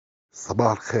Sabah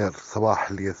al-Khair, Sabah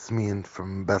al-Yasmin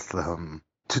from Bethlehem.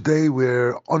 Today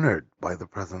we're honored by the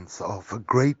presence of a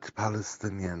great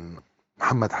Palestinian,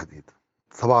 Muhammad Hadid.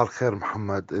 Sabah al-Khair,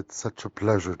 Muhammad. It's such a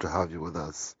pleasure to have you with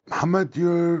us. Muhammad,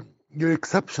 you're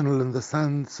exceptional in the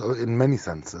sense, or in many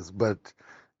senses, but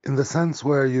in the sense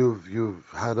where you've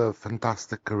had a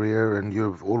fantastic career and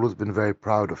you've always been very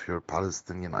proud of your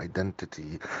Palestinian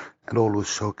identity and always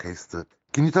showcased it.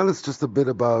 Can you tell us just a bit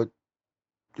about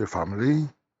your family?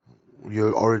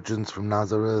 Your origins from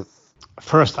Nazareth.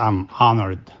 First, I'm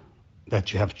honored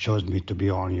that you have chosen me to be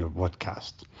on your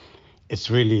podcast. It's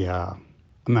really, I'm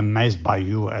amazed by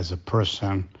you as a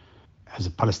person, as a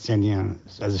Palestinian,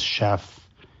 as a chef,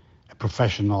 a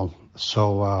professional.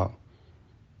 So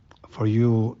for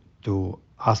you to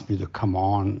ask me to come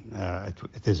on,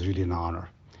 it is really an honor.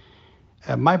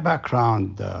 My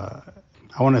background,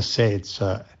 I want to say it's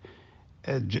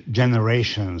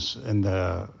generations in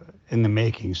the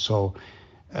making. So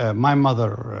my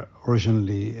mother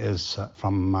originally is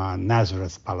from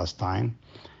Nazareth, Palestine.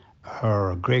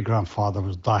 Her great-grandfather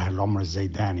was Dahir Omar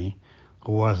Zaidani,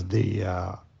 who was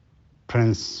the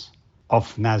prince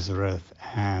of Nazareth,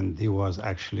 and he was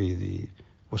actually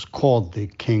was called the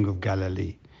King of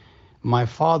Galilee. My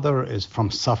father is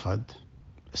from Safed.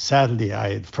 Sadly,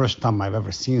 the first time I've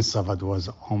ever seen Safed was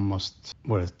almost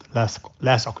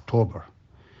last October.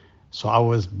 So I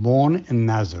was born in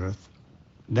Nazareth.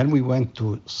 Then we went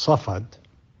to Safed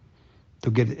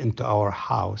to get into our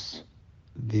house.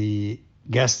 The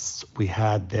guests we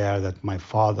had there that my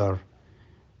father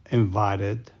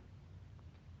invited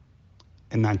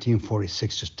in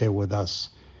 1946 to stay with us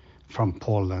from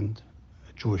Poland,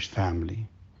 a Jewish family.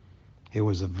 He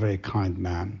was a very kind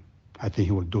man. I think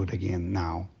he will do it again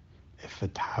now if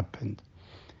it happened.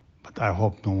 But I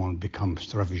hope no one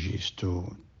becomes refugees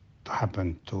to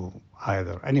happen to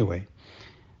either. Anyway,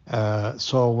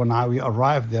 so when we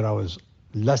arrived there, I was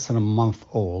less than a month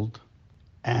old,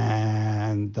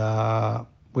 and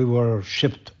we were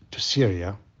shipped to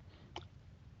Syria,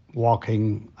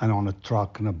 walking and on a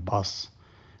truck and a bus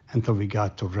until we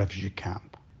got to refugee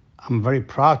camp. I'm very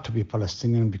proud to be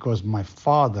Palestinian because my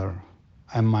father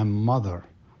and my mother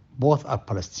both are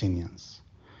Palestinians,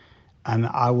 and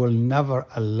I will never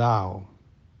allow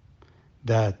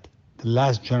that the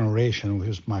last generation, which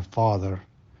is my father,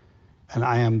 and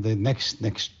I am the next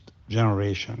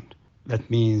generation. That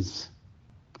means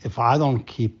if I don't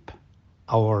keep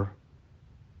our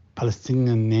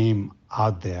Palestinian name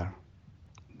out there,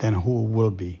 then who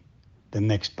will be the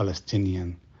next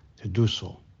Palestinian to do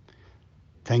so?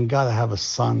 Thank God I have a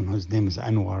son whose name is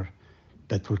Anwar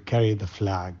that will carry the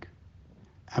flag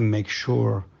and make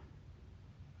sure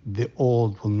the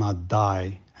old will not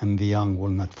die and the young will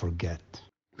not forget.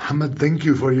 Muhammad, thank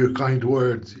you for your kind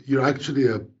words. You're actually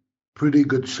a pretty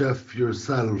good chef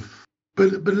yourself.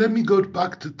 But let me go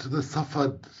back to the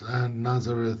Safad and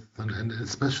Nazareth, and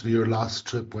especially your last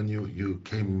trip when you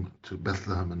came to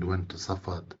Bethlehem and went to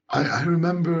Safad. I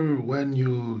remember when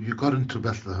you got into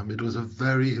Bethlehem, it was a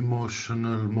very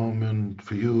emotional moment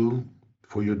for you,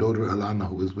 for your daughter Alana,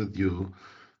 who was with you.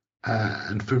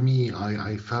 And for me,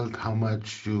 I felt how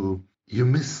much you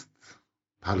missed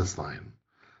Palestine,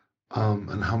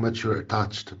 and how much you're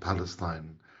attached to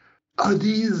Palestine. Are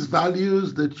these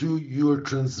values that you're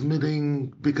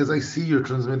transmitting? Because I see you're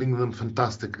transmitting them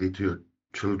fantastically to your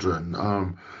children,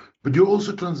 but you're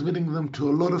also transmitting them to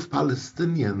a lot of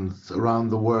Palestinians around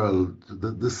the world.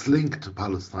 This link to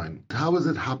Palestine. How is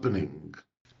it happening?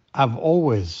 I've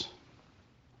always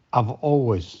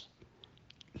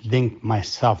linked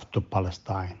myself to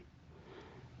Palestine.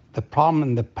 The problem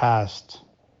in the past,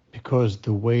 because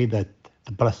the way that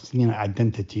the Palestinian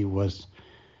identity was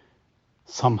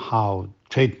somehow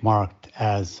trademarked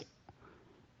as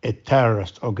a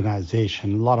terrorist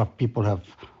organization, a lot of people have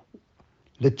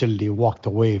literally walked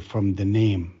away from the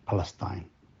name Palestine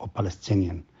or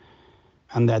Palestinian,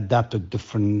 and they adapted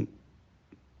different,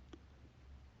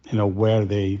 where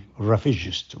they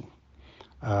refugees to.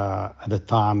 At the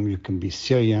time, you can be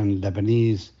Syrian,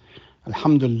 Lebanese.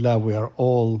 Alhamdulillah, we are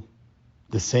all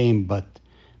the same, but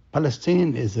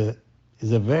Palestinian is a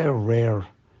very rare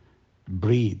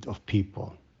breed of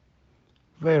people,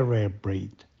 very rare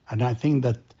breed. And I think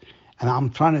that, and I'm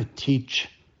trying to teach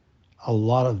a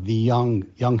lot of the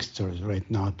youngsters right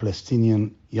now,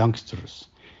 Palestinian youngsters,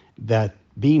 that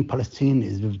being Palestinian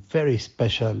is a very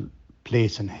special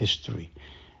place in history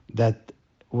that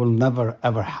will never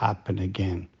ever happen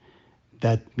again.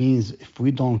 That means if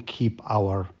we don't keep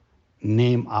our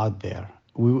name out there,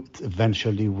 we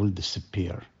eventually will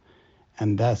disappear.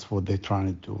 And that's what they're trying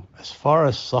to do. As far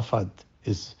as Safad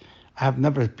is, I have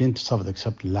never been to Safad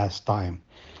except last time.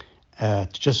 to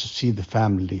just see the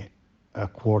family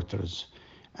quarters.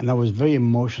 And I was very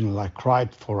emotional. I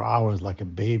cried for hours like a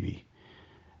baby.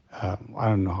 I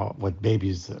don't know what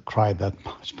babies cry that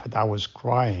much, but I was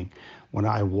crying when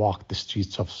I walked the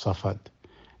streets of Safed.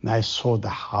 And I saw the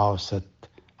house that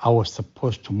I was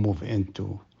supposed to move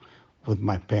into with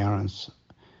my parents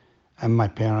and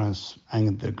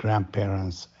the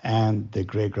grandparents and the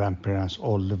great-grandparents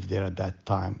all lived there at that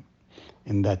time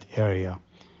in that area.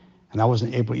 And I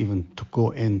wasn't able even to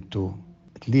go into,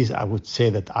 at least I would say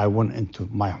that I went into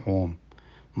my home,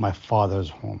 my father's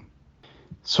home.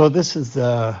 So this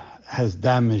has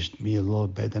damaged me a little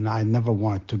bit, and I never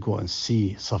wanted to go and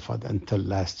see Safed until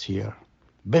last year.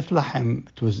 Bethlehem,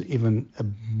 it was even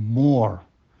more,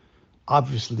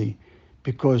 obviously,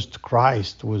 because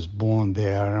Christ was born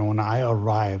there. And when I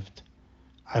arrived,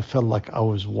 I felt like I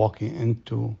was walking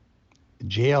into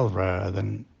jail rather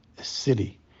than a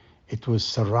city. It was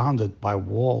surrounded by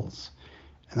walls.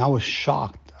 And I was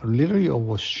shocked. Literally, I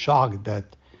was shocked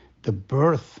that the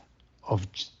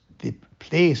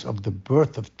place of the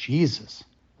birth of Jesus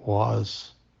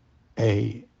was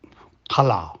a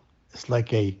qala. It's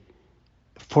like a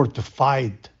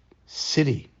fortified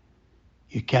city.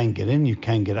 You can't get in, you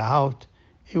can't get out.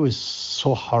 It was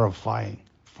so horrifying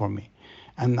for me.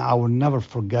 And I will never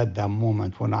forget that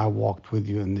moment when I walked with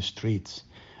you in the streets.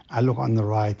 I look on the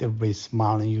right, everybody's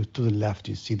smiling. You to the left,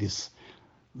 you see this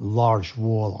large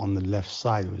wall on the left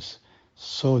side. It was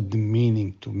so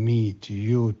demeaning to me, to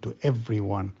you, to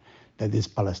everyone that is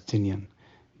Palestinian,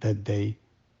 that they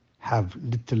have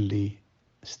literally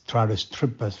tried to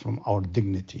strip us from our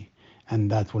dignity.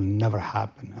 And that will never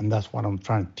happen. And that's what I'm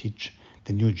trying to teach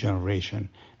the new generation.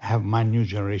 I have my new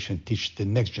generation teach the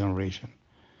next generation.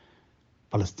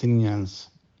 Palestinians,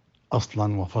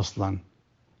 aslan wa faslan,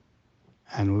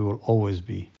 and we will always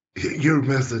be. Your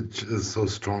message is so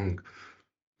strong.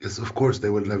 Yes, of course, they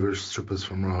will never strip us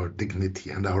from our dignity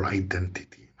and our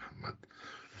identity, Muhammad.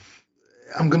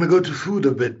 I'm going to go to food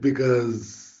a bit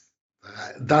because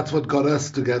that's what got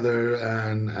us together,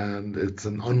 and it's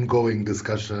an ongoing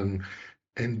discussion.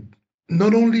 And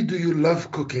not only do you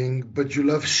love cooking, but you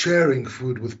love sharing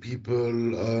food with people.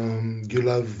 You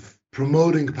love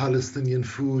promoting Palestinian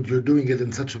food. You're doing it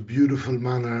in such a beautiful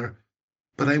manner.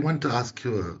 But I want to ask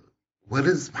you, what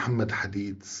is Muhammad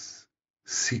Hadid's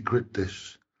secret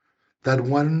dish? That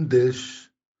one dish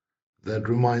that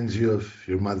reminds you of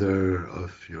your mother,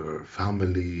 of your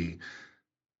family.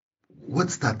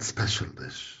 What's that special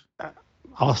dish?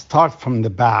 I'll start from the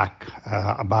back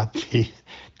about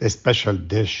the special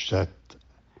dish that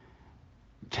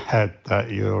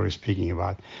you were speaking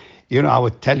about. I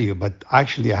would tell you, but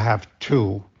actually I have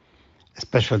two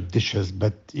special dishes,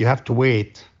 but you have to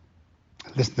wait.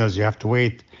 Listeners, you have to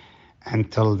wait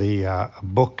until the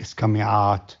book is coming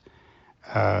out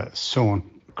soon,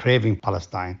 Craving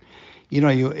Palestine.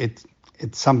 It's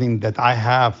something that I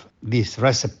have these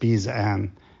recipes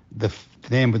and the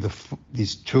name of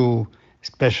these two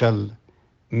special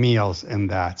meals in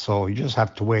that. So you just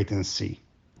have to wait and see.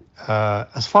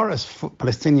 As far as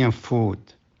Palestinian food,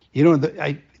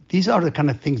 these are the kind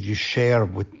of things you share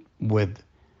with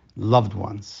loved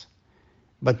ones.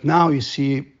 But now you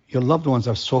see your loved ones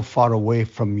are so far away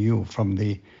from you, from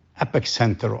the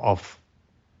epicenter of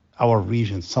our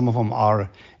region. Some of them are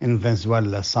in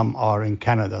Venezuela, some are in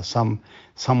Canada, some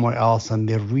somewhere else, and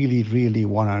they really, really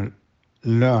want to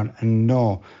learn and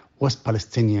know what's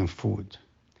Palestinian food.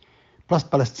 Plus,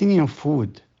 Palestinian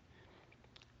food,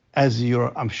 as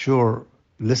I'm sure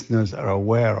listeners are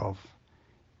aware of,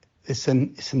 it's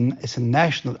a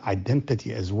national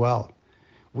identity as well.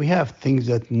 We have things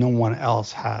that no one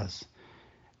else has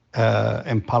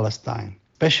in Palestine,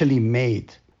 specially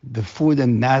made. The food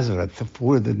in Nazareth, the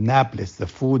food in Nablus, the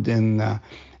food in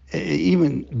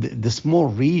even the small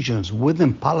regions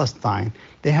within Palestine,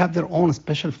 they have their own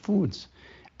special foods.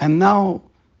 And now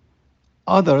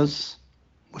others,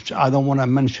 which I don't want to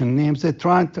mention names, they're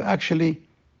trying to actually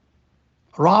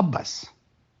rob us.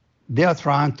 They are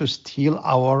trying to steal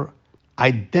our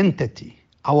identity,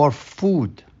 our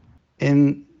food,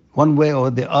 in one way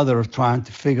or the other, trying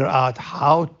to figure out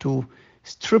how to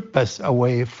strip us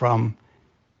away from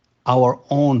our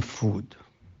own food.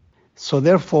 So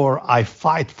therefore, I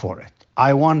fight for it.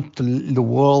 I want the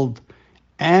world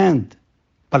and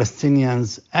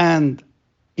Palestinians and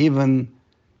even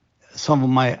some of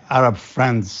my Arab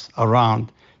friends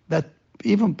around that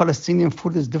even Palestinian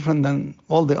food is different than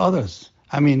all the others.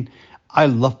 I mean, I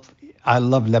love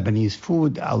Lebanese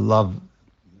food. I love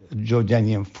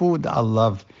Jordanian food. I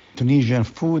love Tunisian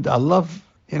food. I love,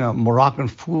 Moroccan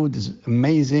food is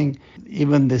amazing.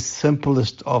 Even the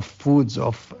simplest of foods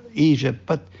of Egypt.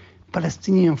 But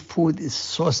Palestinian food is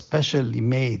so specially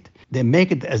made. They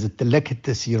make it as a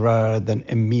delicacy rather than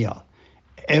a meal.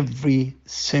 Every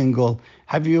single,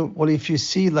 if you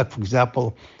see, like, for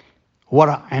example,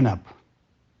 wara anab,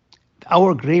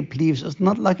 our grape leaves is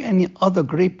not like any other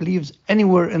grape leaves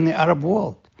anywhere in the Arab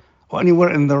world or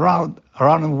anywhere in the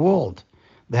around the world.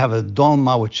 They have a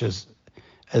dolma, which is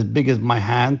as big as my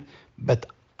hand, but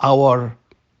our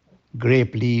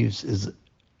grape leaves is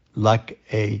like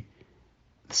a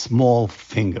small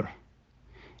finger.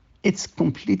 It's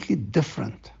completely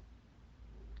different.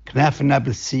 كنافة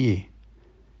نابلسية,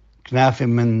 كنافة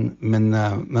من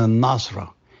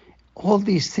الناصرة. All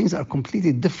these things are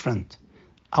completely different.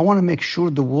 I want to make sure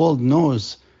the world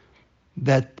knows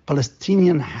that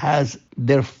Palestinian has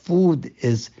their food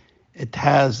it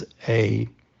has a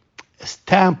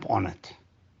stamp on it.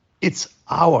 It's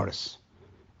ours.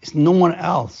 It's no one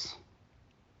else.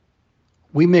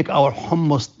 We make our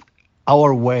hummus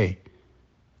our way,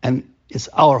 and it's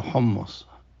our hummus.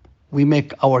 We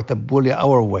make our tabbouleh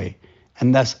our way,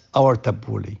 and that's our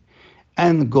tabbouleh,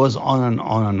 and it goes on and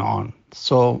on and on.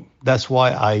 So that's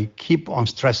why I keep on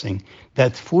stressing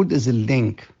that food is a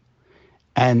link,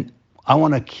 and I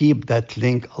want to keep that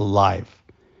link alive.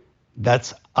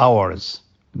 That's ours.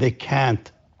 They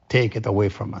can't take it away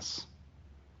from us.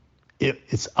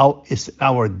 It's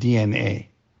our DNA.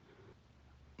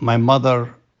 My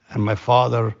mother and my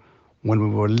father, when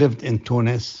we were lived in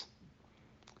Tunis,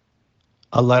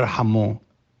 Allah yarhamu,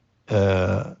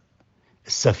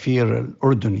 Safir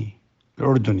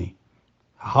al-Urduni,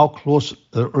 how close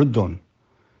the Urdun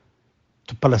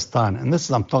to Palestine. And this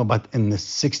is, I'm talking about in the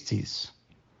 60s,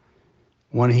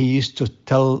 when he used to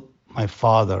tell my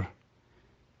father,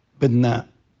 بدنا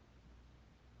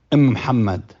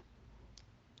محمد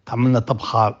تعملنا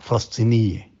طبخة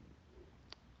فلسطينية.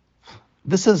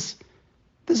 This is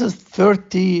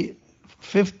 30,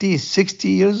 50, 60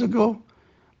 years ago.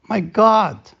 My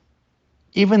God,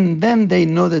 even then they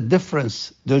know the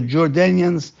difference. The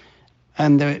Jordanians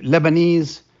and the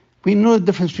Lebanese, we know the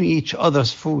difference between each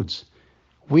other's foods.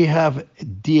 We have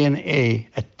DNA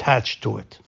attached to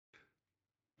it.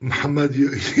 Muhammad,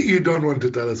 you don't want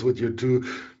to tell us what your two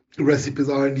recipes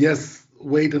are. And yes,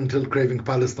 wait until Craving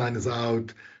Palestine is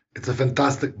out. It's a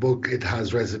fantastic book. It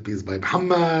has recipes by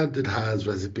Muhammad. It has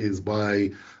recipes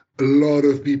by a lot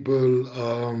of people,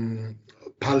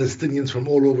 Palestinians from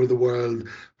all over the world.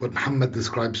 What Muhammad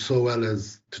describes so well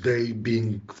as today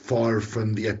being far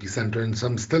from the epicenter and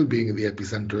some still being in the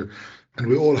epicenter. And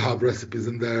we all have recipes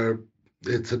in there.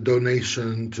 It's a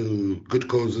donation to good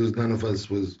causes. None of us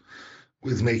was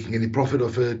making any profit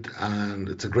of it. And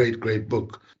it's a great, great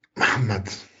book. Muhammad,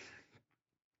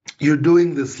 you're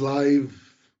doing this live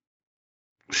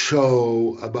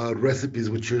show about recipes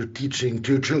which you're teaching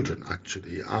to your children,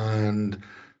 actually. And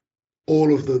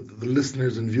all of the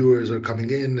listeners and viewers are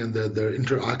coming in and they're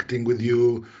interacting with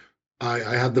you.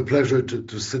 I had the pleasure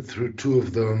to sit through two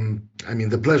of them. I mean,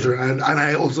 the pleasure, and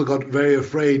I also got very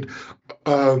afraid.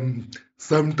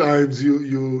 Sometimes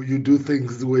you do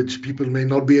things which people may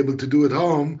not be able to do at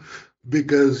home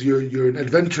because you're an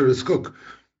adventurous cook.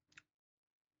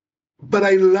 But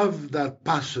I love that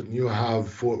passion you have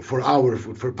for our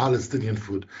food, for Palestinian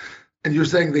food. And you're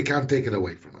saying they can't take it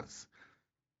away from us.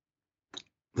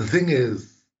 The thing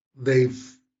is, they've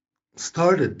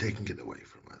started taking it away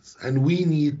from us, and we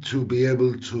need to be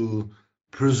able to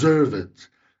preserve it.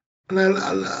 And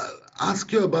I'll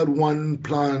ask you about one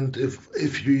plant,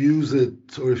 if you use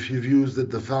it, or if you've used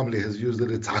it, the family has used it.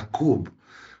 It's akub,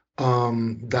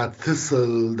 that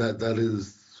thistle that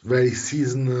is very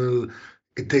seasonal.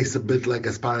 It tastes a bit like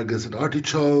asparagus and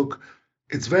artichoke.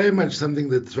 It's very much something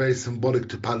that's very symbolic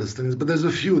to Palestinians, but there's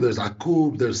a few. There's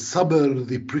akub, there's sabr,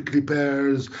 the prickly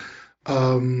pears,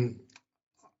 za'atar,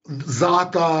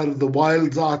 the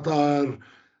wild za'atar,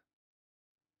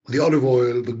 the olive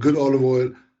oil, the good olive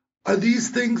oil. Are these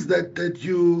things that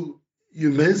you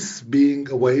miss being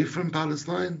away from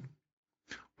Palestine?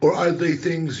 Or are they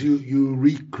things you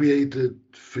recreated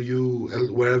for you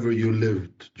wherever you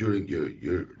lived during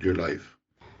your life?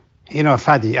 You know,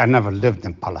 Fadi, I never lived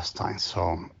in Palestine,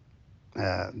 so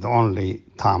the only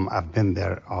time I've been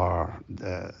there are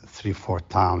the 3-4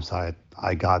 times I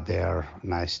got there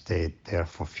and I stayed there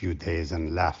for a few days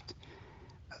and left.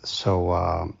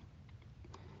 So,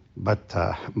 but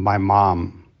my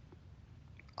mom,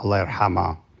 Allah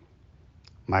yarhamha,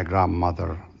 my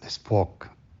grandmother, they spoke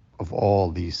of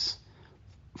all these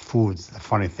foods. The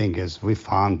funny thing is, we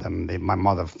found them. My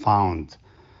mother found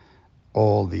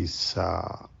all these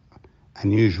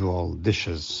unusual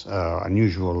dishes,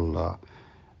 unusual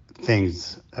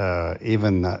things,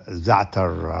 even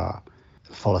za'atar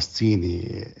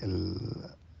Falastini,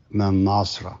 من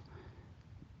الناصرة.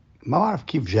 ما بعرف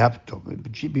كيف جابته.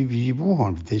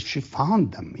 بيجيبوهم. She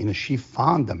found them. She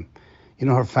found them.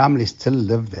 Her family still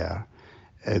live there.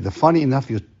 The funny enough,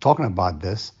 you're talking about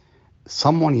this.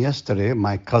 Someone yesterday,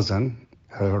 my cousin,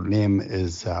 her name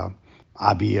is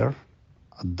Abir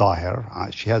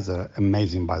Daher. She has an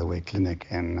amazing, by the way, clinic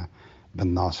in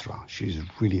Ben Nasra. She's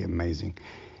really amazing.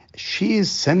 She is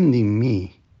sending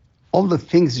me all the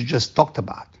things you just talked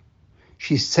about.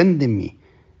 She's sending me.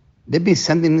 They've been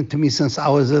sending it to me since I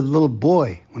was a little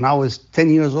boy, when I was 10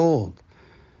 years old.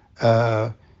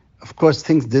 Of course,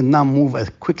 things did not move as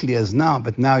quickly as now,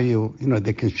 but now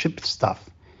they can ship stuff.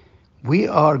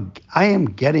 I am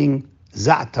getting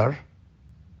za'atar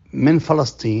من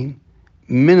فلسطين,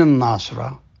 من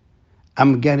الناصرة.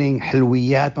 I'm getting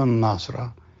حلويات من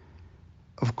الناصرة.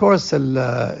 Of course,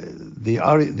 the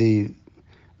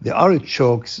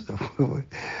artichokes,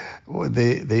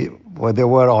 they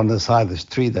were on the side of the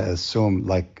street, I assume,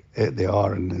 like they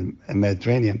are in the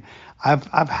Mediterranean.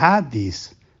 I've had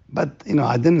these, but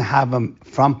I didn't have them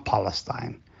from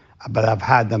Palestine, but I've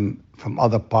had them from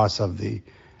other parts of the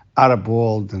Arab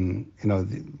world, and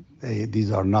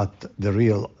these are not the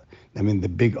real. The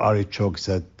big artichokes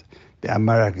that the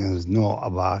Americans know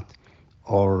about,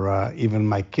 or even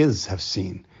my kids have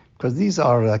seen, because these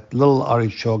are like little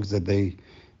artichokes that they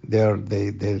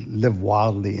live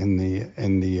wildly on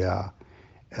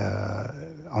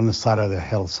the side of the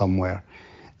hill somewhere.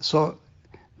 So,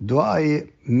 do I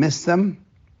miss them?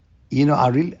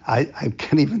 I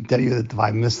can't even tell you that if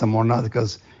I miss them or not,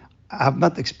 because I have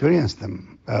not experienced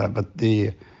them. But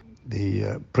the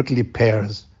prickly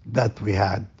pears that we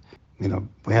had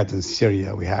in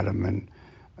Syria, we had them, and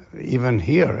even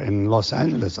here in Los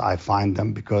Angeles, I find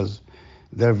them because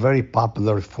they're very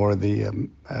popular for the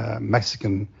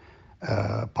Mexican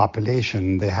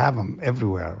population. They have them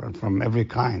everywhere and from every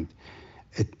kind.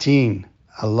 A teen,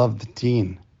 I love the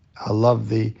teen. I love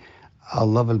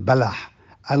al-balah.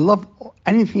 I love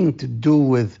anything to do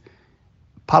with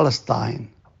Palestine.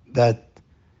 That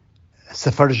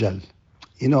safarjal.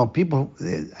 People,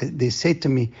 they say to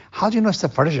me, how do you know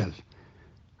safarjal?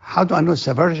 How do I know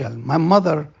safarjal? My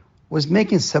mother was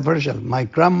making safarjal. My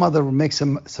grandmother would make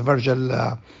some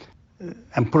safarjal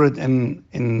and put it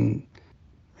in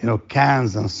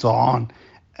cans and so on,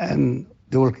 and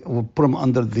they will put them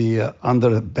under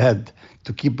the bed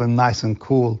to keep them nice and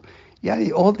cool.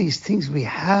 Yeah, all these things we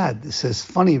had. This is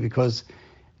funny because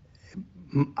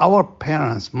our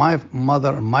parents, my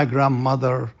mother and my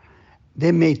grandmother,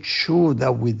 they made sure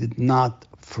that we did not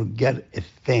forget a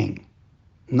thing,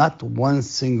 not one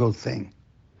single thing.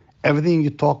 Everything you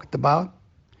talked about,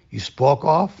 you spoke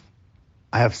of,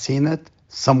 I have seen it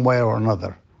somewhere or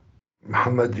another.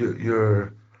 Mohammed,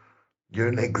 you're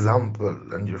an example,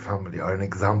 and your family are an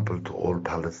example to all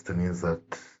Palestinians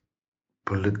that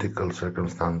political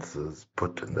circumstances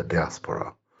put in the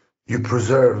diaspora. You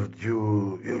preserved,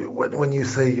 when you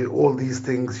say all these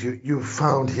things you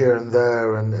found here and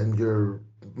there, and your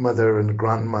mother and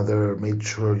grandmother made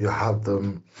sure you have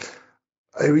them.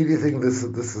 I really think this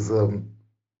is a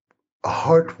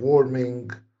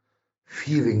heartwarming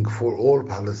feeling for all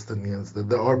Palestinians, that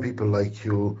there are people like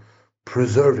you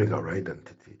preserving our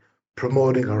identity,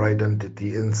 promoting our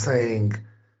identity, and saying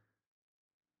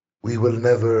we will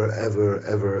never, ever,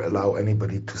 ever allow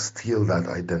anybody to steal that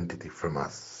identity from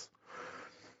us.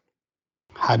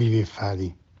 حبيبي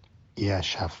فادي يا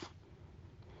شيف،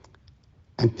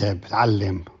 أنت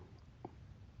بتعلم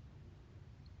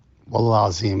والله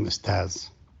عظيم أستاذ.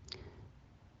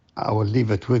 I will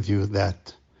leave it with you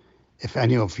that if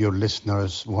any of your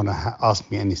listeners want to ask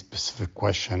me any specific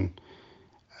question,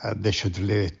 they should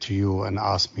relate it to you and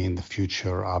ask me in the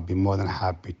future. I'll be more than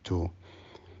happy to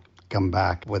come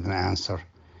back with an answer.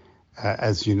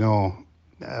 As you know,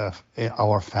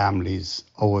 our family's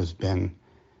always been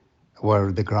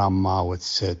where the grandma would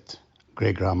sit,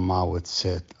 great-grandma would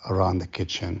sit around the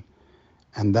kitchen.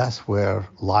 And that's where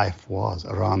life was,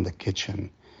 around the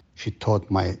kitchen. She taught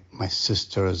my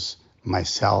sisters,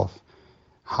 myself,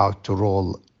 how to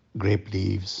roll grape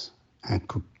leaves and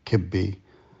cook kibbe.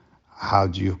 How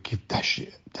do you keep dash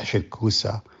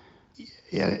kusa?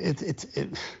 Yeah,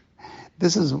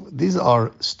 these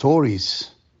are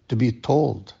stories to be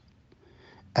told.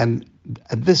 And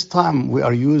at this time, we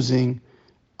are using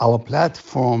our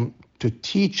platform to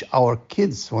teach our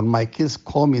kids. When my kids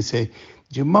call me and say,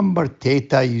 do you remember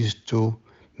Tata used to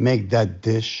make that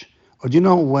dish? Or do you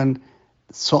know when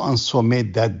so-and-so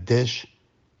made that dish?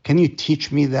 Can you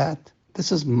teach me that?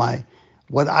 This is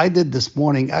what I did this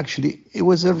morning. Actually, it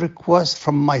was a request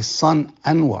from my son,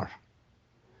 Anwar.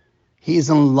 He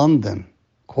is in London,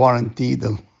 quarantined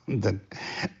in London.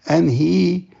 And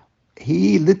he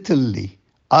he literally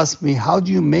asked me, how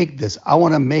do you make this? I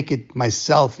want to make it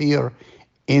myself here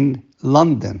in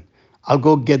London. I'll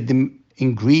go get the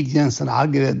ingredients and I'll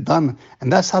get it done.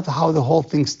 And that's how the whole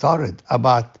thing started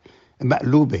about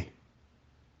Maqlube.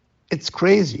 It's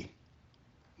crazy,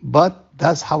 but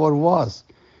that's how it was.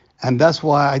 And that's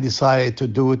why I decided to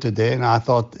do it today. And I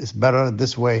thought it's better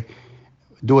this way,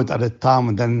 do it at a time,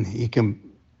 and then he can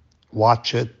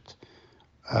watch it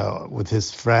with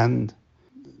his friend.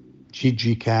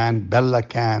 Gigi can, Bella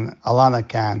can, Alana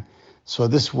can. So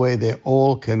this way they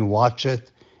all can watch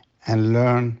it and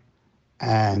learn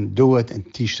and do it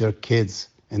and teach their kids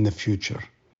in the future.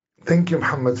 Thank you,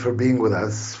 Mohammed, for being with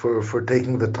us, for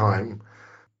taking the time.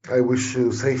 I wish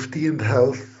you safety and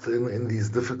health in these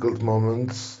difficult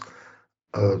moments,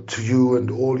 to you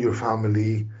and all your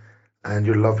family and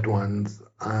your loved ones.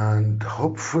 And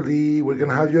hopefully we're going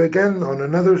to have you again on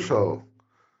another show.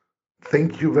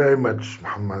 Thank you very much,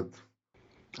 Mohammed.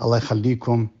 الله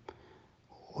يخليكم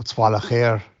وتصبحوا على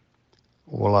خير.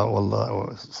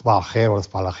 والله صباح الخير ولا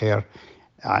صباح على خير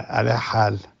على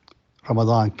حال.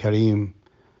 رمضان كريم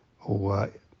و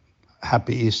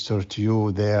happy Easter to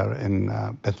you there in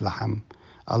Bethlehem.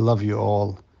 I love you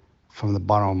all from the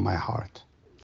bottom of my heart.